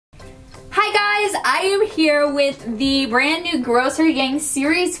guys, I am here with the brand new Grocery Gang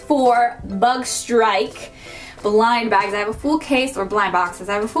Series 4 Bug Strike blind bags. I have a full case, or blind boxes.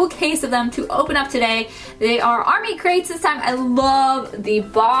 I have a full case of them to open up today. They are army crates this time. I love the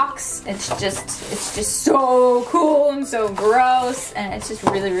box. It's just so cool and so gross, and it's just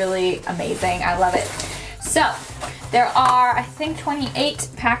really, really amazing. I love it. So there are, I think, 28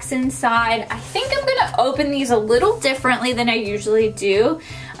 packs inside. I think I'm gonna open these a little differently than I usually do.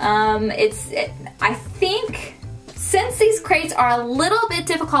 I think since these crates are a little bit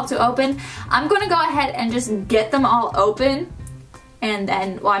difficult to open, I'm gonna go ahead and just get them all open. And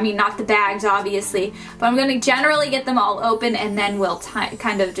then, well, I mean, not the bags, obviously, but I'm gonna generally get them all open, and then we'll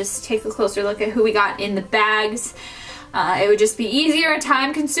kind of just take a closer look at who we got in the bags. It would just be easier and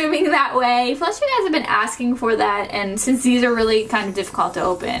time consuming that way. Plus, you guys have been asking for that, and since these are really kind of difficult to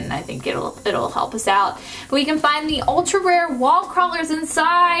open, I think it'll help us out. But we can find the ultra rare wall crawlers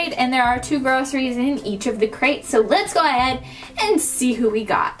inside, and there are 2 groceries in each of the crates. So let's go ahead and see who we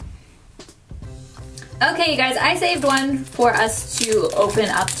got. Okay, you guys, I saved one for us to open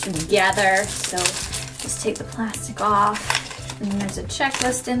up together. So just take the plastic off, and there's a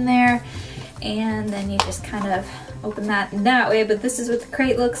checklist in there, and then you just kind of open that way. But this is what the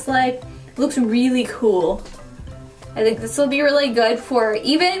crate looks like. It looks really cool. I think this will be really good for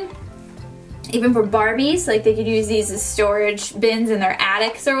even for Barbies. Like, they could use these as storage bins in their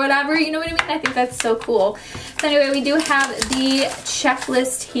attics or whatever, you know what I mean? I think that's so cool. So anyway, we do have the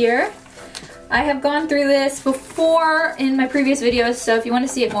checklist here. I have gone through this before in my previous videos, so if you want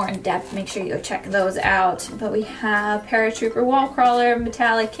to see it more in depth, make sure you go check those out. But we have Paratrooper, Wall Crawler,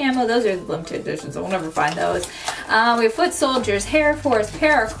 Metallic Camo. Those are the limited editions, so we'll never find those. We have Foot Soldiers, Hair Force,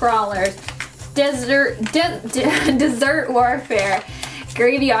 Paracrawlers, Desert Warfare,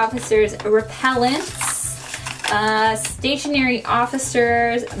 Gravy Officers, Repellents, Stationary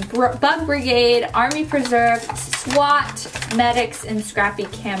Officers, Bug Brigade, Army Preserve, SWAT, Medics, and Scrappy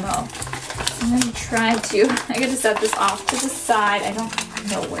Camo. I'm going to try to, I got to set this off to the side. I don't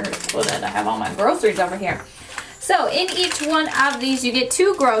know where to put it. I have all my groceries over here. So in each one of these, you get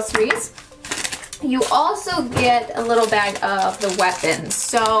 2 groceries. You also get a little bag of the weapons.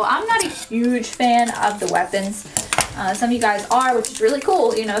 So I'm not a huge fan of the weapons. Some of you guys are, which is really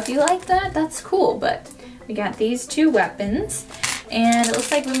cool. You know, if you like that, that's cool. But we got these 2 weapons. And it looks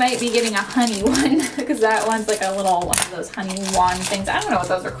like we might be getting a honey one, because that one's like a little one of those honey wand things. I don't know what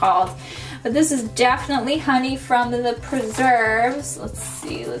those are called. But this is definitely honey from the preserves. Let's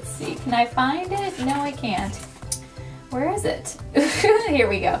see. Can I find it? No, I can't. Where is it? Here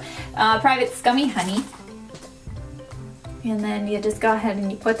we go. Private Scummy Honey. And then you just go ahead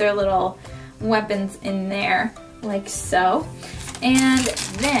and you put their little weapons in there, like so. And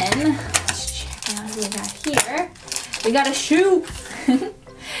then, let's check out what we got here. We got a shoe.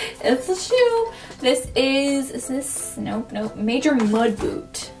 It's a shoe. Is this, nope, Major Mud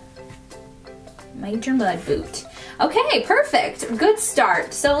Boot. Major Mud Boot. Okay, perfect. Good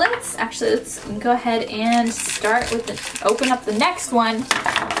start. So let's go ahead and start with open up the next one.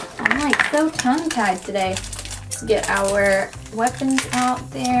 I'm like so tongue-tied today. Let's get our weapons out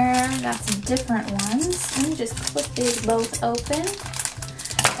there. Got some different ones. Let me just clip these both open.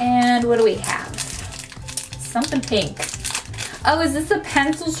 And what do we have? Something pink. Oh, is this a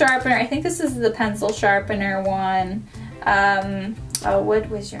pencil sharpener? I think this is the pencil sharpener one. Oh, what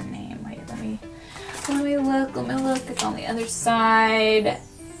was your name? Wait, let me look. It's on the other side.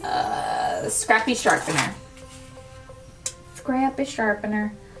 Scrappy Sharpener. Scrappy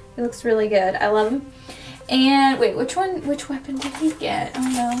Sharpener. He looks really good. I love him. And wait, which weapon did he get? Oh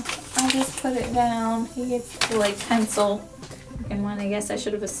no, I'll just put it down. He gets the like pencil looking one. I guess I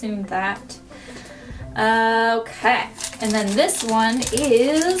should have assumed that. Okay, and then this one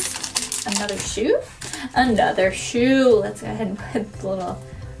is another shoe. Another shoe. Let's go ahead and put the little.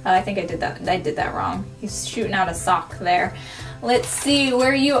 I think I did that wrong. He's shooting out a sock there. Let's see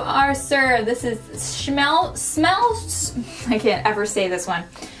where you are, sir. This is I can't ever say this one.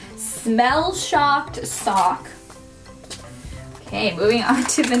 Smell Shocked Sock. Okay, moving on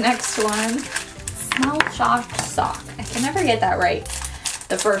to the next one. Smell Shocked Sock. I can never get that right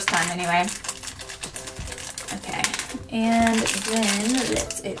the first time anyway. Okay, and then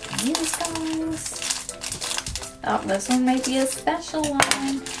let's open these guys. Oh, this one might be a special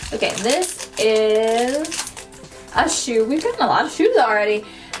one. Okay, this is a shoe. We've gotten a lot of shoes already.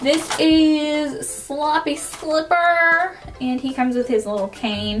 This is Sloppy Slipper, and he comes with his little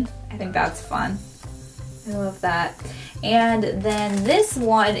cane. I think that's fun. I love that. And then this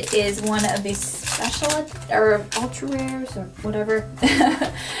one is one of these special or ultra rares or whatever.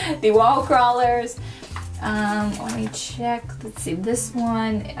 The wall crawlers. Let me check. Let's see, this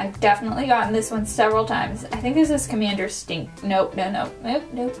one, I've definitely gotten this one several times. I think this is Commander Stink. Nope,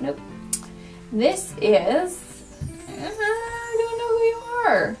 nope. This is, I don't know who you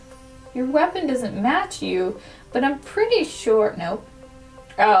are. Your weapon doesn't match you, but I'm pretty sure, nope.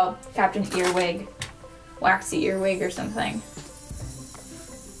 Oh, Captain Earwig. Waxy Earwig or something.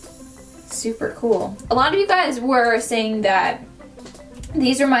 Super cool. A lot of you guys were saying that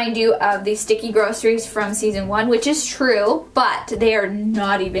these remind you of the sticky groceries from season 1, which is true, but they are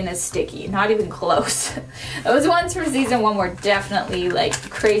not even as sticky, not even close. Those ones from season 1 were definitely like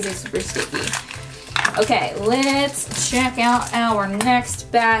crazy super sticky. Okay, let's check out our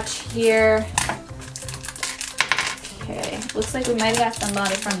next batch here. Okay, looks like we might have got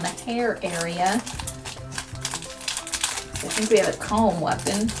somebody from the hair area. I think we have a comb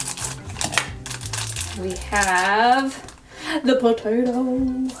weapon. We have the potato.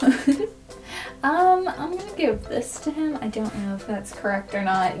 I'm gonna give this to him. I don't know if that's correct or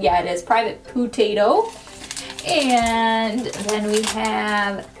not. Yeah, it is Private Potato. And then we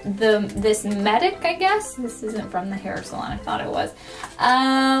have this medic, I guess. This isn't from the hair salon. I thought it was.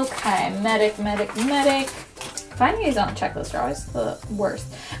 Okay, medic. Finding these on the checklist are always the worst.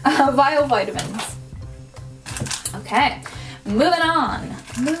 Vial vitamins. Okay, moving on.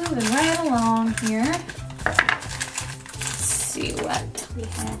 Moving right along here. See what we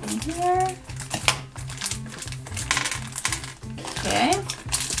have in here. Okay.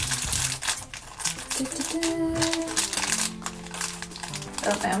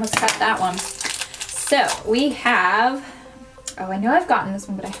 Oh, I almost cut that one. So we have, oh, I know I've gotten this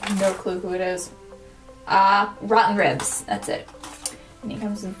one, but I have no clue who it is. Rotten ribs, that's it. And he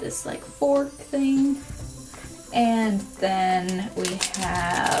comes with this like fork thing. And then we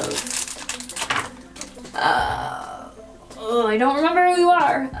have, oh, I don't remember who you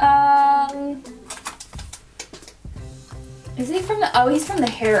are. Is he from the, oh, he's from the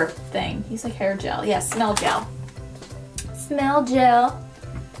hair thing. He's like hair gel. Yeah, smell gel. Smell gel.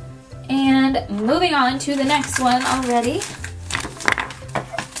 And moving on to the next one already.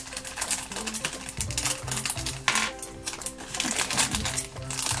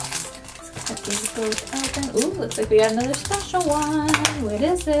 Let's cut these both open. Ooh, looks like we got another special one. What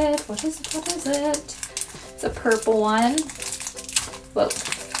is it? What is it? What is it? It's a purple one. Whoa.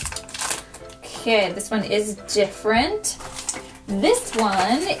 Okay, this one is different. This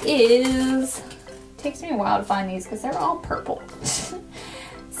one is, takes me a while to find these because they're all purple.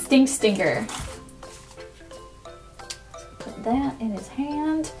 Stinker. Put that in his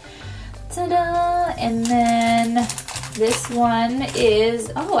hand. Ta-da! And then this one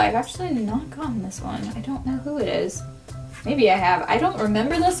is, oh, I've actually not gotten this one. I don't know who it is. Maybe I have. I don't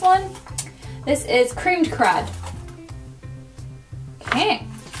remember this one. This is creamed crud. Okay,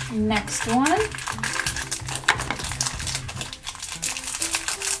 next one.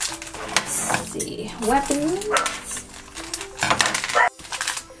 Let's see, weapons.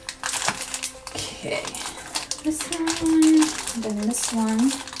 Okay, this one, then this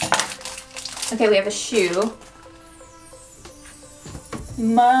one. Okay, we have a shoe.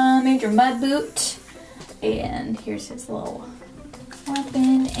 Major mud boot. And here's his little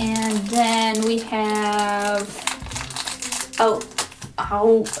weapon. And then we have, oh,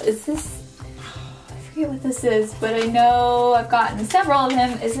 is this, I forget what this is, but I know I've gotten several of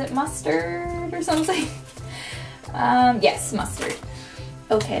them. Is it mustard or something? Yes, mustard.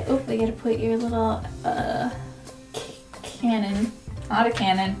 Okay, oh, they gotta put your little cannon, not a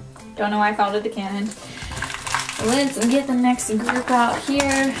cannon. Don't know why I called it a cannon. Let's get the next group out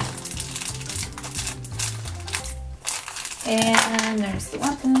here. And there's the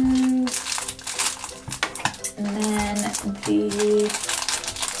weapons. And then the,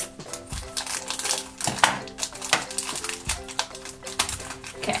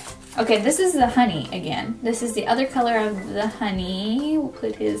 okay, this is the honey again. This is the other color of the honey. We'll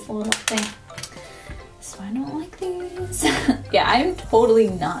put his little thing. So I don't like these. Yeah, I'm totally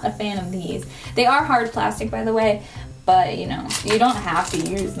not a fan of these. They are hard plastic, by the way, but you know, you don't have to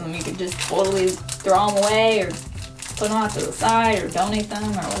use them. You could just totally throw them away or put them off to the side or donate them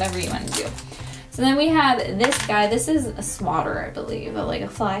or whatever you want to do. So then we have this guy. This is a swatter, I believe, like a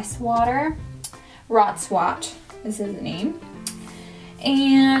fly swatter. Rot Swat is his name.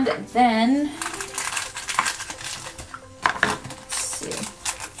 And then, let's see.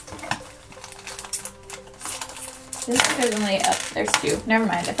 This there's only, oh, there's two. Never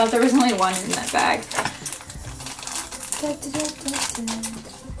mind. I thought there was only one in that bag.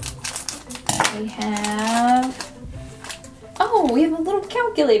 We have, oh, we have a little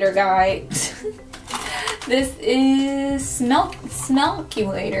calculator guy. This is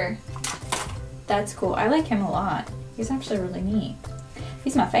Smelculator. That's cool. I like him a lot. He's actually really neat.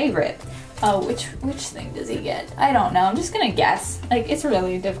 He's my favorite. Oh, which thing does he get? I don't know. I'm just gonna guess. Like, it's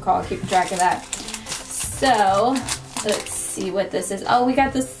really difficult keeping track of that. So, let's see what this is. Oh, we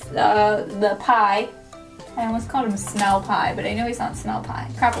got this, the pie. I almost called him Smell Pie, but I know he's not Smell Pie.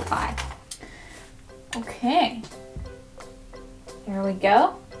 Crapple Pie. Okay. There we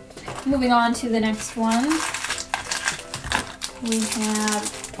go. Moving on to the next one. We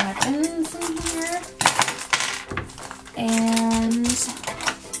have weapons in here. And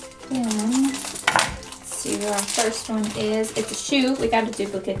then, let's see what our first one is. It's a shoe. We got a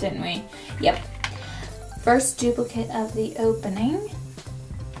duplicate, didn't we? Yep. First duplicate of the opening.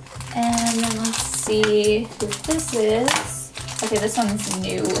 And then let's see who this is. Okay, this one's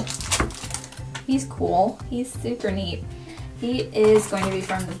new. He's cool. He's super neat. He is going to be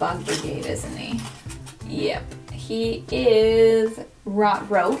from the Bug Brigade, isn't he? Yep. He is Rot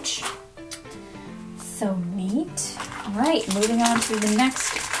Roach. So neat. Alright, moving on to the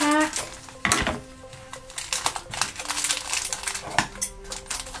next pack.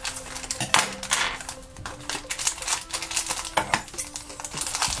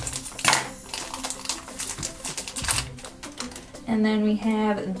 And then we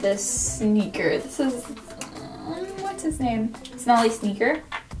have this sneaker. This is, what's his name? Smelly Sneaker.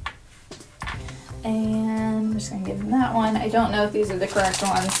 And I'm just gonna give him that one. I don't know if these are the correct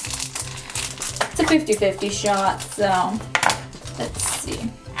ones. It's a 50-50 shot, so let's see.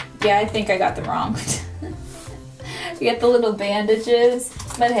 Yeah, I think I got them wrong. We got the little bandages,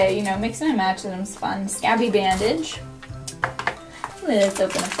 but hey, you know, mixing and matching them's fun. Scabby bandage. Let's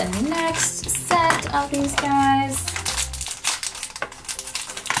open up the next set of these guys.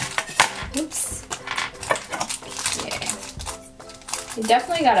 Oops. Okay. We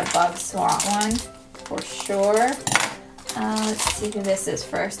definitely got a bug swat one, for sure. Let's see who this is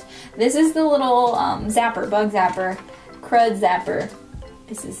first. This is the little zapper, bug zapper. Crud Zapper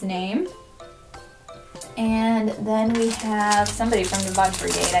is his name. And then we have somebody from the Bug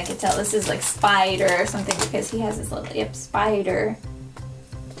Brigade. I could tell this is like Spider or something because he has this little, yep, Spider.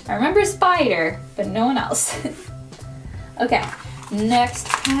 I remember Spider, but no one else. Okay, next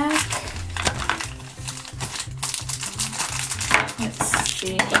pack. Let's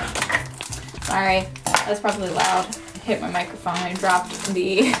see. Sorry, that was probably loud. I hit my microphone. I dropped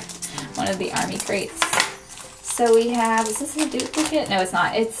one of the army crates. So we have, is this a duplicate? No, it's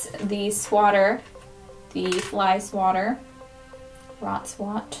not. It's the swatter, the fly swatter, rot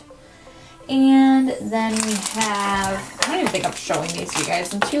swat. And then we have, I don't even think I'm showing these to you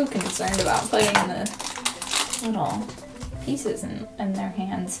guys. I'm too concerned about putting the little pieces in their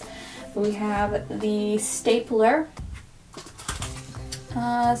hands. But we have the stapler,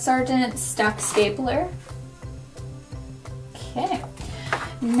 Sergeant Stuck Stapler. Okay,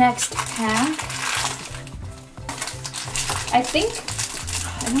 next pack. I think,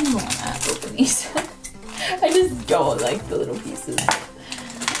 I don't want to open these. I just don't like the little pieces.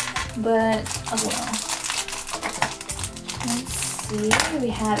 But, oh well. Let's see, we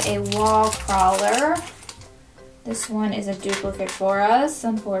have a wall crawler. This one is a duplicate for us,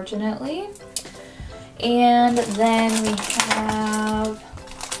 unfortunately. And then we have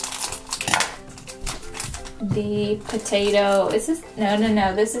the potato. Is this,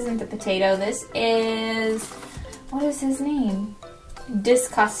 no, this isn't the potato. This is, what is his name?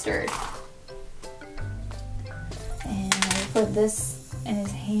 Discustard. And we put this in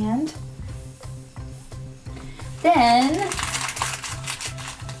his hand. Then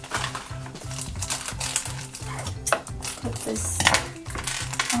put this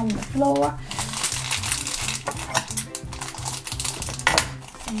on the floor.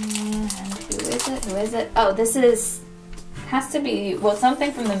 And who is it? Oh, this has to be, well,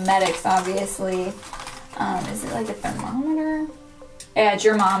 something from the medics, obviously. Is it like a thermometer? Yeah,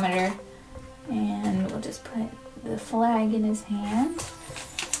 germometer. And we'll just put the flag in his hand.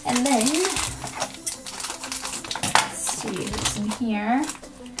 And then, let's see who's in here.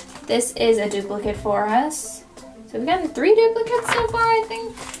 This is a duplicate for us. So we've gotten 3 duplicates so far, I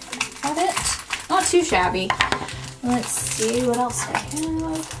think. Is that it? Not too shabby. Let's see what else we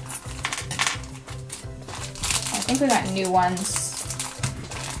have. I think we got new ones.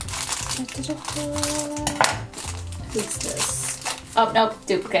 Who's this? Oh, nope,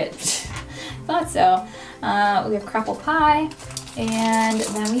 duplicate. Thought so. We have Crapple Pie. And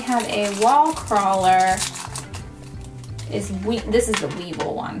then we have a wall crawler. This is the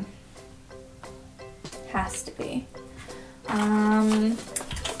Weevil one. Has to be.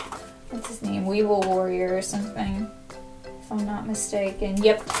 What's his name? Weevil Warrior or something, if I'm not mistaken.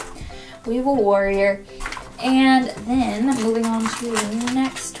 Yep, Weevil Warrior. And then moving on to the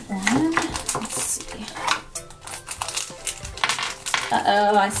next one. Let's see.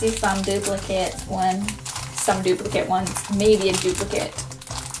 Uh-oh, I see some duplicate ones, maybe a duplicate.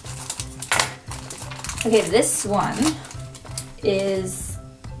 Okay, this one is,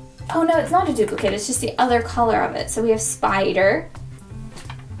 oh no, it's not a duplicate, it's just the other color of it. So we have Spider,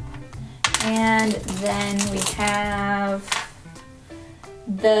 and then we have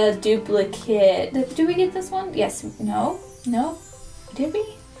the duplicate. Did we get this one? Yes, no, did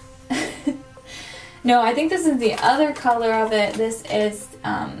we? No, I think this is the other color of it. This is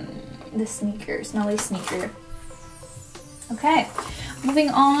the sneaker, Smelly Sneaker. Okay, moving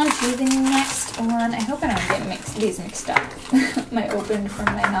on to the next one. I hope I don't get these mixed up. My opened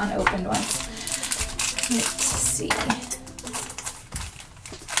from my non-opened ones. Let's see.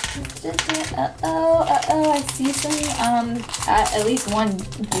 Uh-oh, I see some, at least one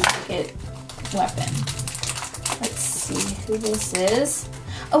duplicate weapon. Let's see who this is.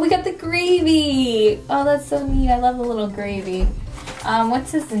 Oh, we got the Gravy! Oh, that's so neat. I love the little Gravy.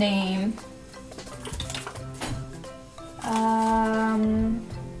 What's his name?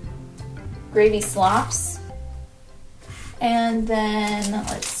 Gravy Slops. And then,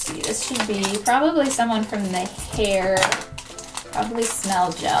 let's see, this should be probably someone from the hair. Probably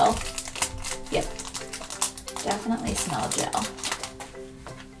Smell Gel. Yep. Definitely Smell Gel.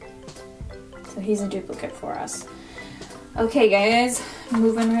 So he's a duplicate for us. Okay guys,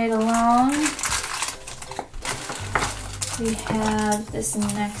 moving right along. We have this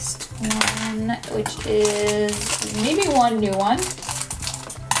next one, which is maybe one new one.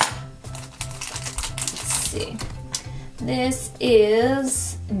 Let's see. This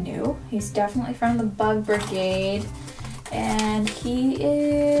is new. He's definitely from the Bug Brigade. And he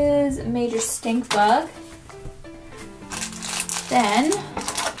is Major Stink Bug. Then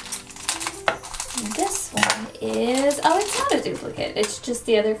this one is, oh, it's not a duplicate. It's just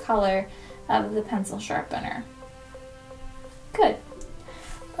the other color of the pencil sharpener. Good.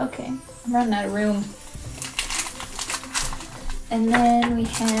 Okay, I'm running out of room. And then we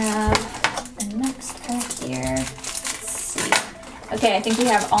have the next pack here. Let's see. Okay, I think we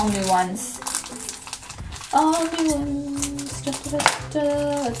have all new ones. All new ones. Da, da, da,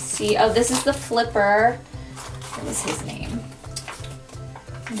 da. Let's see. Oh, this is the Flipper. What was his name?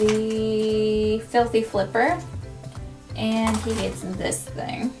 The Filthy Flipper. And he gets this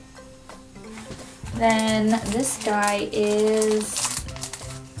thing. Then this guy is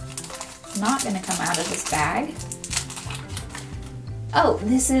not going to come out of this bag. Oh,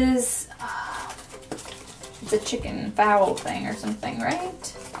 this is, it's a chicken fowl thing or something,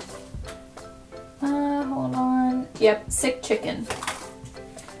 right? Hold on. Yep, Sick Chicken.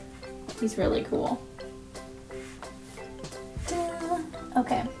 He's really cool.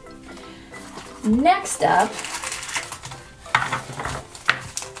 Okay. Next up,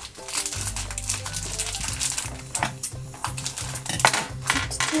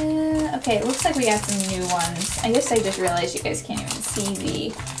 okay, it looks like we got some new ones. I guess I just realized you guys can't even see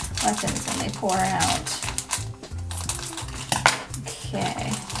the weapons when they pour out.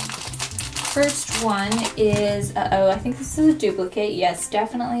 Okay. First one is, uh-oh, I think this is a duplicate. Yes,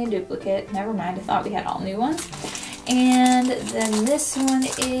 definitely a duplicate. Never mind, I thought we had all new ones. And then this one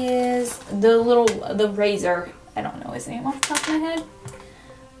is the razor. I don't know his name off the top of my head.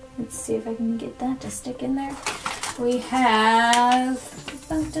 Let's see if I can get that to stick in there. We have,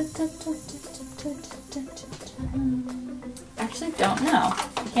 actually don't know.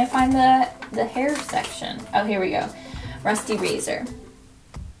 I can't find the hair section. Oh, here we go. Rusty Razor.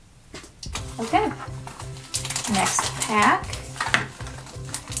 Okay. Next pack.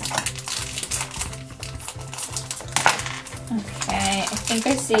 Okay, I think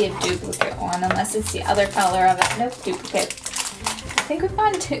I see a duplicate one, unless it's the other color of it. Nope, duplicate. I think we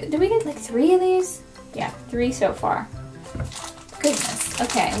found two. Did we get like 3 of these? Yeah, 3 so far. Goodness.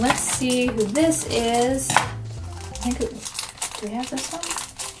 Okay, let's see who this is. I think do we have this one?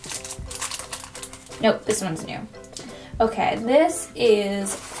 Nope, this one's new. Okay, this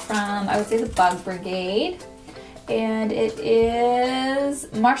is from, I would say, the Bug Brigade. And it is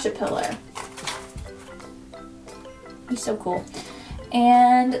Marshapillar. He's so cool.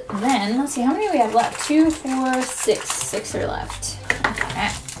 And then, let's see, how many we have left? 2, 4, 6. 6 are left. Okay.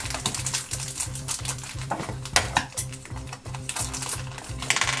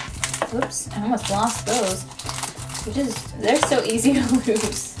 Oops, I almost lost those. They're so easy to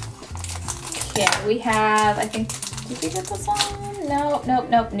lose. Okay, we have, I think, did we get this one? Nope,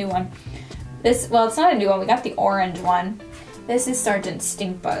 new one. This, well, it's not a new one, we got the orange one. This is Sergeant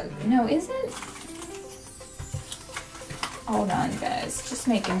Stinkbug. No, is it? Hold on, guys, just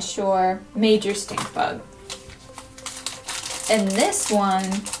making sure. Major Stinkbug. And this one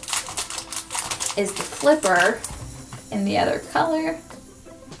is the flipper in the other color.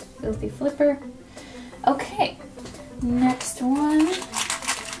 Filthy flipper. Okay, next one.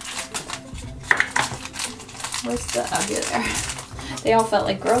 Where's the, oh, here they are. They all felt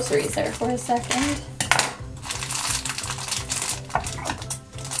like groceries there for a second.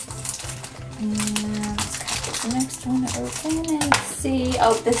 And let's cut the next one open and see.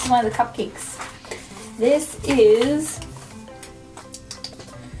 Oh, this is one of the cupcakes. This is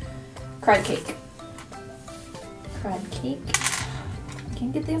crud cake. Crud cake. I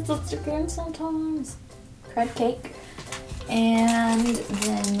can't get these to stick in sometimes. Crud cake. And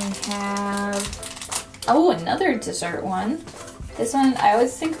then we have, oh, another dessert one. This one, I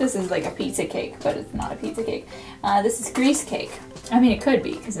always think this is like a pizza cake, but it's not a pizza cake. This is grease cake. I mean, it could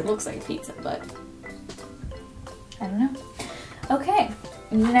be because it looks like a pizza, but I don't know. Okay,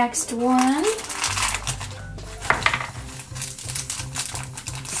 next one.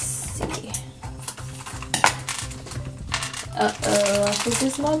 Uh-oh, this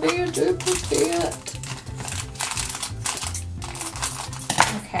is my big duplicate.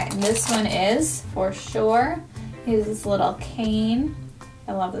 Okay, this one is, for sure, is this little cane.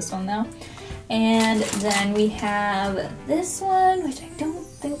 I love this one though. And then we have this one, which I don't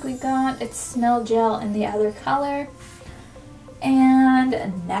think we got. It's Smell Gel in the other color. And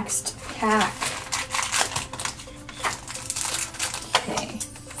next pack. Okay.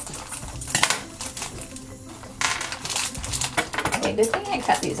 Okay, good thing I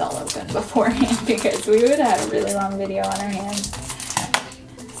cut these all open beforehand because we would have had a really long video on our hands.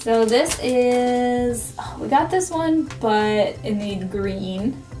 So this is, oh, we got this one, but in the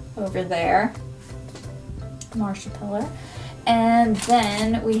green over there. Marshmallow. And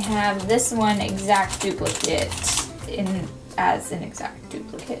then we have this one exact duplicate as an exact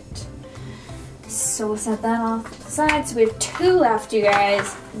duplicate. So we'll set that off to the side. So we have two left, you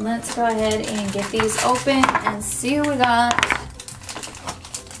guys. Let's go ahead and get these open and see what we got.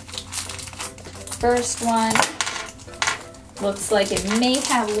 First one looks like it may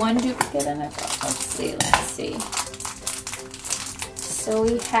have one duplicate in it, but let's see, let's see. So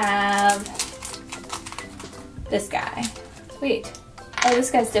we have this guy. Wait, oh, this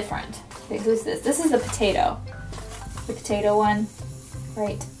guy's different. Wait, who's this? This is the potato. The potato one,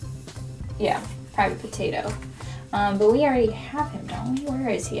 right? Yeah, private potato. But we already have him, don't we? Where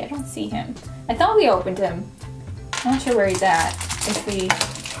is he? I don't see him. I thought we opened him. I'm not sure where he's at. If we,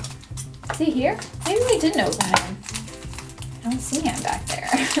 is he here? Maybe we didn't open him. I don't see him back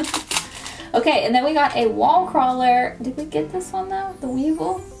there. Okay, and then we got a wall crawler. Did we get this one though? The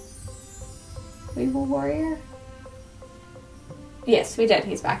Weevil? Weevil Warrior? Yes, we did.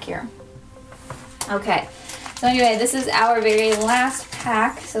 He's back here. Okay. So anyway, this is our very last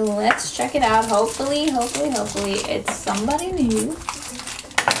pack. So let's check it out. Hopefully it's somebody new.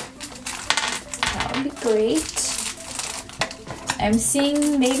 That would be great. I'm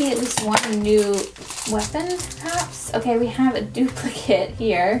seeing maybe at least one new weapon, perhaps. Okay, we have a duplicate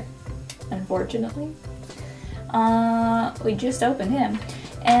here, unfortunately. We just opened him.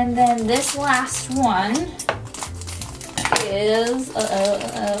 And then this last one is,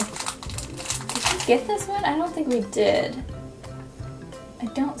 did we get this one? I don't think we did. I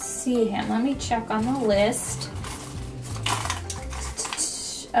don't see him. Let me check on the list.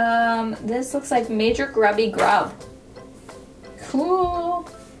 This looks like Major Grubby Grub. Cool.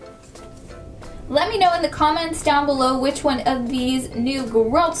 Let me know in the comments down below which one of these new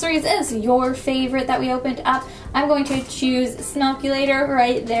Grosseries is your favorite that we opened up. I'm going to choose Smelculator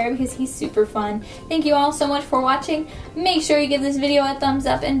right there because he's super fun. Thank you all so much for watching. Make sure you give this video a thumbs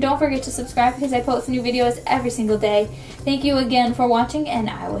up and don't forget to subscribe because I post new videos every single day. Thank you again for watching and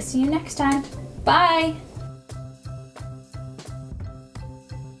I will see you next time. Bye!